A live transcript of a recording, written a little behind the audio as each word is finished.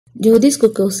ജ്യോതിസ്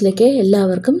കുക്കോസിലേക്ക്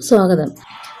എല്ലാവർക്കും സ്വാഗതം.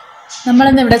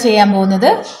 നമ്മളിന്ന് ഇവിടെ ചെയ്യാൻ പോകുന്നത്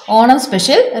ഓണം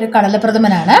സ്പെഷ്യൽ ഒരു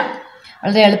കടലപ്രഥമനാണ്.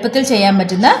 വളരെ എളുപ്പത്തിൽ ചെയ്യാൻ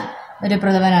പറ്റുന്ന ഒരു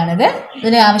പ്രഥമനാണിത്.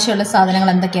 ഇതിന് ആവശ്യമുള്ള സാധനങ്ങൾ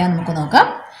എന്തൊക്കെയാണെന്ന് നമുക്ക് നോക്കാം.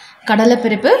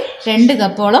 കടലപ്പരിപ്പ് 2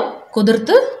 കപ്പോളം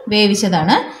കുതിർത്ത്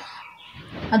വേവിച്ചതാണ്.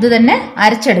 അത് തന്നെ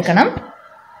അരച്ചെടുക്കണം.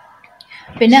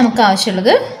 പിന്നെ നമുക്ക്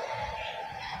ആവശ്യമുള്ളത്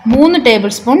 3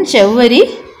 ടേബിൾ സ്പൂൺ ചവ്വരി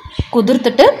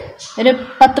കുതിർത്തിട്ട് ഒരു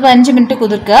 10-15 മിനിറ്റ്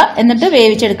കുതിർക്കുക, എന്നിട്ട്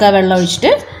വേവിച്ചെടുക്കുക വെള്ളം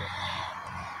ഒഴിച്ചിട്ട്.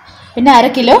 പിന്നെ 1/2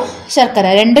 കിലോ ശർക്കര,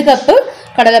 2 കപ്പ്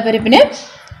കടലപ്പരിപ്പിന്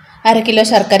 1/2 കിലോ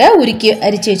ശർക്കര ഉരുക്കി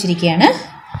അരിച്ച് വെച്ചിരിക്കുകയാണ്.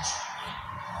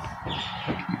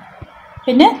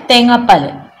 പിന്നെ തേങ്ങാപ്പാൽ,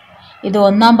 ഇത്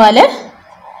 1-ാം പാല്,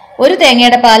 1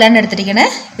 തേങ്ങയുടെ പാലാണ്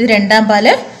എടുത്തിരിക്കുന്നത്. ഇത് 2-ാം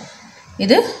പാല്,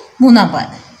 ഇത് 3-ാം പാൽ.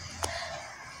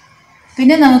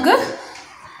 പിന്നെ നമുക്ക്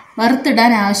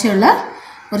വറുത്തിടാൻ ആവശ്യമുള്ള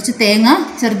കുറച്ച് തേങ്ങ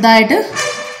ചെറുതായിട്ട്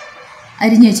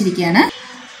അരിഞ്ഞു വെച്ചിരിക്കുകയാണ്.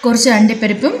 കുറച്ച്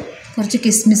അണ്ടിപ്പരിപ്പും കുറച്ച്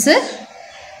കിസ്മിസ്,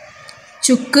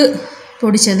 ചുക്ക്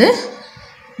പൊടിച്ചത്,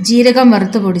 ജീരകം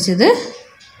വറുത്ത് പൊടിച്ചത്,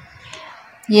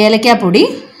 ഏലക്കാപ്പൊടി,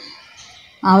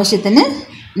 ആവശ്യത്തിന്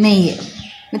നെയ്യ്.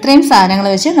 ഇത്രയും സാധനങ്ങൾ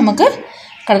വെച്ച് നമുക്ക്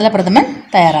കടലപ്രഥമൻ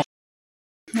തയ്യാറാക്കാം.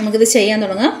 നമുക്കിത് ചെയ്യാൻ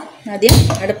തുടങ്ങാം. ആദ്യം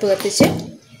അടുപ്പ് കത്തിച്ച്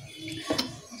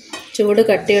ചൂട്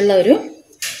കട്ടിയുള്ള ഒരു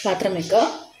പാത്രം വെക്കുക.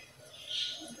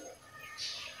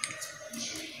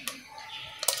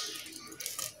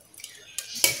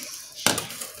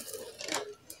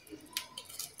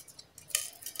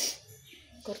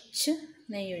 കുറച്ച്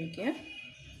നെയ്യ് ഒഴിക്കുക.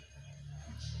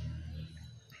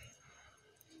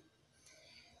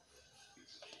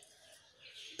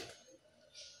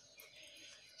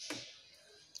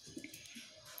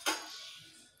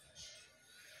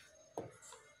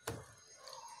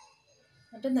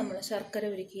 എന്നിട്ട് നമ്മൾ ശർക്കര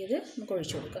ഉരുക്കിയത് നമുക്ക്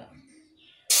ഒഴിച്ചു കൊടുക്കാം.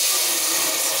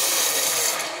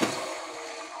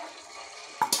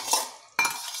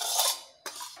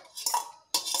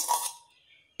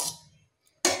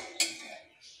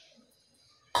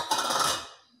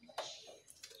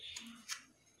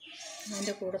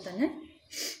 അതിൻ്റെ കൂടെ തന്നെ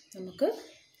നമുക്ക്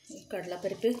ഈ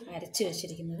കടലപ്പരിപ്പ് അരച്ച്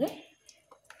വെച്ചിരിക്കുന്നത്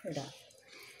ഇടാം.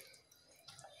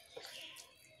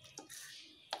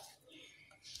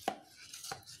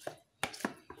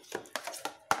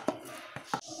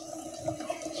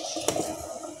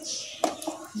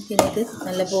 ഇത്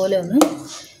നല്ലപോലെ ഒന്ന്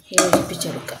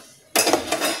യോജിപ്പിച്ചെടുക്കാം.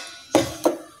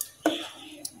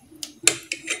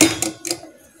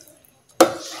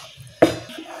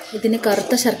 ഇതിന്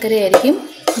കറുത്ത ശർക്കരയായിരിക്കും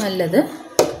നല്ലത്,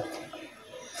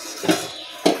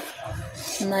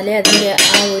 എന്നാലേ അതിൻ്റെ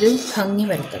ആ ഒരു ഭംഗി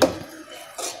വരത്തുള്ളൂ.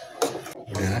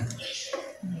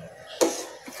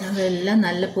 അതെല്ലാം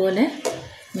നല്ലപോലെ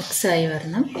മിക്സായി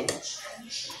വരണം.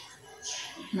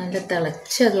 നല്ല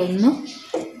തിളച്ച് അതൊന്ന്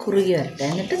കുറുകി വരട്ടെ,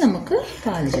 എന്നിട്ട് നമുക്ക്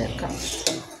പാൽ ചേർക്കാം.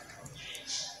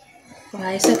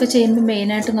 പായസമൊക്കെ ചെയ്യുമ്പോൾ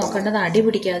മെയിനായിട്ട് നോക്കേണ്ടത് അടി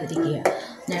പിടിക്കാതിരിക്കുക.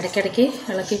 ഇടയ്ക്കിടയ്ക്ക്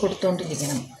ഇളക്കി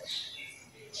കൊടുത്തുകൊണ്ടിരിക്കണം.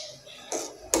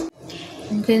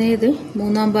 നമുക്കിനി ഇത്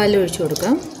 3-ാം പാൽ ഒഴിച്ചു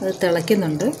കൊടുക്കാം. അത്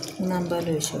തിളയ്ക്കുന്നുണ്ട്. 3-ാം പാൽ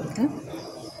ഒഴിച്ചു കൊടുക്കാം.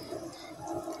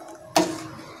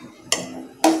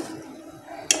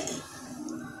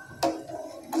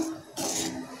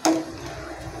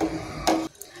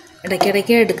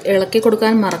 ഇടയ്ക്കിടയ്ക്ക് ഇളക്കി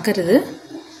കൊടുക്കാൻ മറക്കരുത്.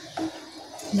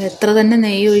 എത്ര തന്നെ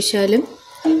നെയ്യ് ഒഴിച്ചാലും.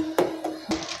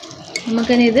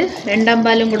 നമുക്കിനി ഇത് 2-ാം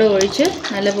പാലും കൂടെ ഒഴിച്ച്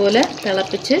നല്ലപോലെ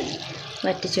തിളപ്പിച്ച്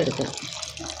വറ്റിച്ചെടുക്കാം.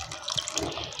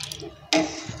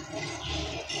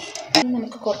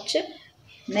 നമുക്ക് കുറച്ച്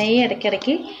നെയ്യ്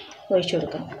ഇടയ്ക്കിടയ്ക്ക് ഒഴിച്ചു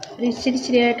കൊടുക്കാം. ഒരു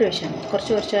ഇച്ചിരിയായിട്ട് ഒഴിച്ചാൽ,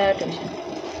 കുറച്ചായിട്ട് ഒഴിച്ചാൽ.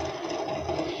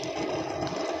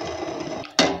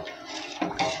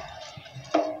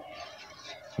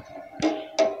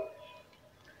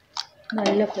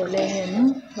 നല്ല പോലെ ഒന്ന്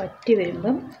വറ്റി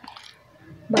വരുമ്പം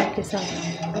ബാക്കി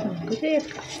സാധനങ്ങളോട് നമുക്ക്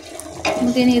ചേർക്കാം.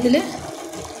 നമുക്കിനി ഇതിൽ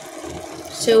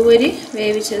ചവ്വരി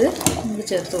വേവിച്ചത് നമുക്ക്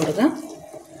ചേർത്ത് കൊടുക്കാം.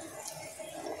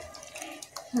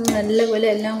 അത് നല്ലപോലെ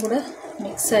എല്ലാം കൂടെ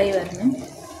മിക്സായി വരണം.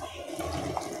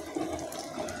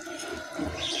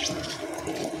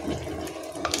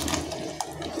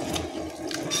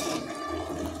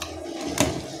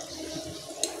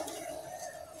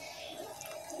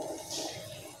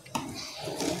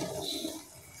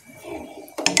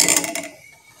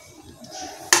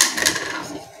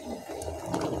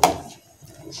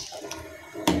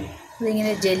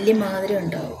 അതിങ്ങനെ ജെല്ലി മാതിരി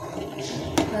ഉണ്ടാവും.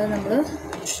 അത് നമ്മൾ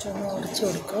ഒന്ന് ഉടച്ചു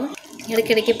കൊടുക്കുക.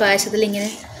 ഇടയ്ക്കിടയ്ക്ക് പായസത്തിൽ ഇങ്ങനെ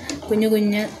കുഞ്ഞു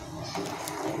കുഞ്ഞ്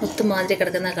ഒത്തുമാതിരി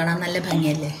കിടക്കുന്ന കാണാൻ നല്ല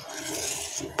ഭംഗിയല്ലേ.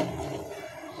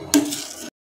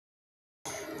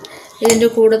 ഇതിൻ്റെ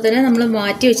കൂടെ തന്നെ നമ്മൾ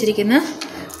മാറ്റി വെച്ചിരിക്കുന്ന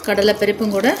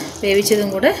കടലപ്പരിപ്പും കൂടെ വേവിച്ചതും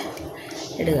കൂടെ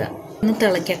ഇടുക. ഒന്ന്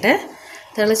തിളയ്ക്കട്ടെ.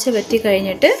 തിളച്ച് വറ്റി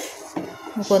കഴിഞ്ഞിട്ട്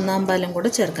നമുക്ക് 1-ാം പാലും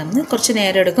കൂടെ ചേർക്കാം. കുറച്ച്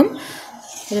നേരം എടുക്കും.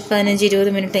 ഒരു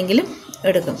 15-20 മിനിറ്റെങ്കിലും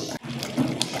എടുക്കും.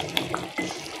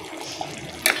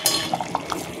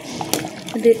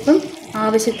 ഇതിപ്പം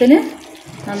ആവശ്യത്തിന്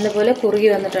നല്ലപോലെ കുറുകി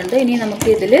വന്നിട്ടുണ്ട്. ഇനി നമുക്ക്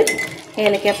ഇതിൽ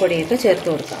ഏലക്കാപ്പൊടിയൊക്കെ ചേർത്ത്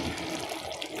കൊടുക്കാം.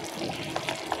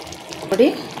 പൊടി,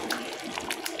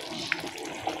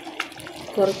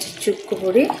 കുറച്ച് ചുക്ക്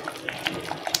പൊടി,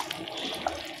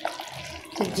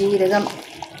 ജീരകം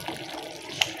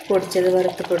പൊടിച്ചത്,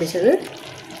 വറുത്ത് പൊടിച്ചത്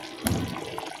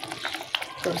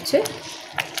കുറച്ച്,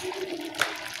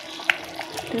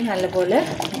 നല്ലപോലെ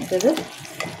നമുക്കിത്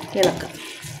ഇളക്കാം.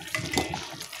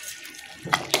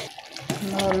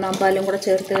 ഒന്നാം പാലും കൂടെ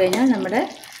ചേർത്ത് കഴിഞ്ഞാൽ നമ്മുടെ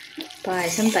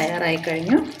പായസം തയ്യാറായി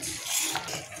കഴിഞ്ഞു.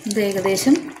 ഇത്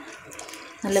ഏകദേശം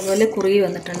നല്ലപോലെ കുറുകി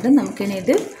വന്നിട്ടുണ്ട്. നമുക്കിനി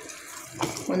ഇത്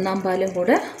ഒന്നാം പാലും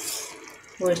കൂടെ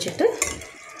ഒഴിച്ചിട്ട്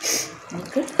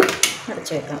നമുക്ക്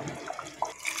അടച്ചു വെക്കാം.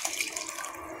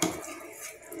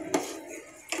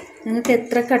 നിങ്ങൾക്ക്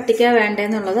എത്ര കട്ടിക്കാണ്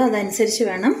വേണ്ടതെന്നുള്ളത് അതനുസരിച്ച്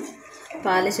വേണം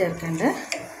പാല് ചേർക്കേണ്ടത്.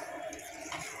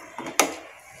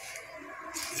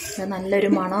 നല്ലൊരു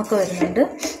മണമൊക്കെ വരുന്നുണ്ട്.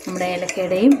 നമ്മുടെ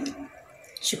ഏലക്കയുടെയും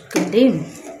ചുക്കിൻ്റെയും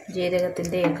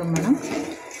ജീരകത്തിൻ്റെയും ഒക്കെ മണം.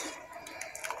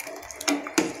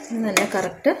 നല്ല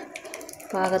കറക്റ്റ്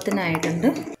പാകത്തിനായിട്ടുണ്ട്.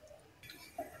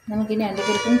 നമുക്കിനി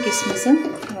അണ്ടിപ്പരിപ്പും കിസ്മിസും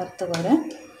വറുത്ത് കോരാം.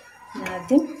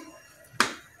 ആദ്യം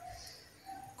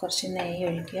കുറച്ച് നെയ്യ്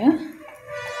ഒഴിക്കുക.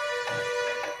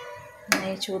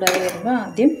 നെയ്യ് ചൂടായി വരുമ്പോൾ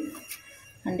ആദ്യം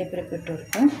അണ്ടിപ്പരിപ്പ് ഇട്ട്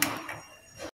കൊടുക്കുക.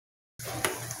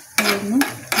 അതൊന്ന്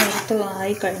വറുത്ത്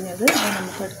ആയി കഴിഞ്ഞത് അത്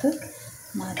നമുക്കെടുത്ത്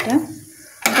മാറ്റാം.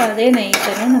 അപ്പോൾ അതേ നെയ്യിൽ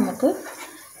തന്നെ നമുക്ക്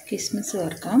കിസ്മിസ്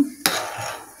ചേർക്കാം.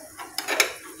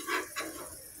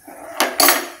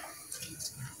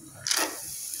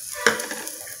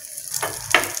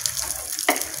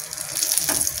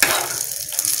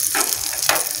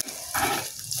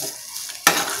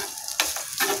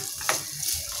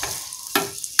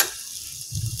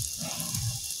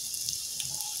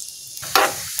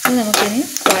 നമുക്കിനി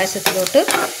പായസത്തിലോട്ട്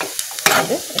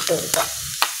അത് ഇട്ട് കൊടുക്കാം.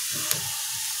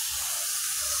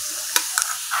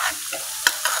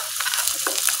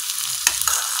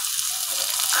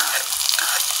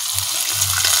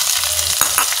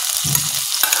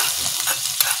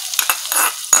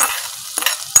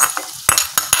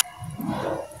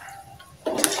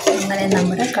 അങ്ങനെ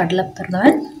നമ്മുടെ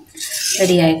കടലപ്രഥമൻ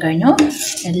റെഡിയായി കഴിഞ്ഞു.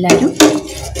 എല്ലാവരും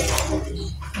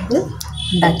ഇത്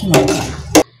ഉണ്ടാക്കി നോക്കാം.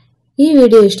 ഈ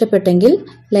വീഡിയോ ഇഷ്ടപ്പെട്ടെങ്കിൽ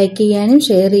ലൈക്ക് ചെയ്യാനും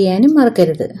ഷെയർ ചെയ്യാനും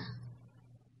മറക്കരുത്.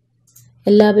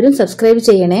 എല്ലാവരും സബ്സ്ക്രൈബ്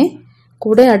ചെയ്യണേ.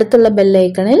 കൂടെ അടുത്തുള്ള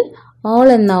ബെല്ലൈക്കണിൽ ഓൾ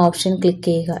എന്ന ഓപ്ഷൻ ക്ലിക്ക്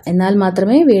ചെയ്യുക. എന്നാൽ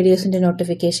മാത്രമേ വീഡിയോസിൻ്റെ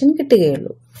നോട്ടിഫിക്കേഷൻ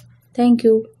കിട്ടുകയുള്ളൂ. താങ്ക്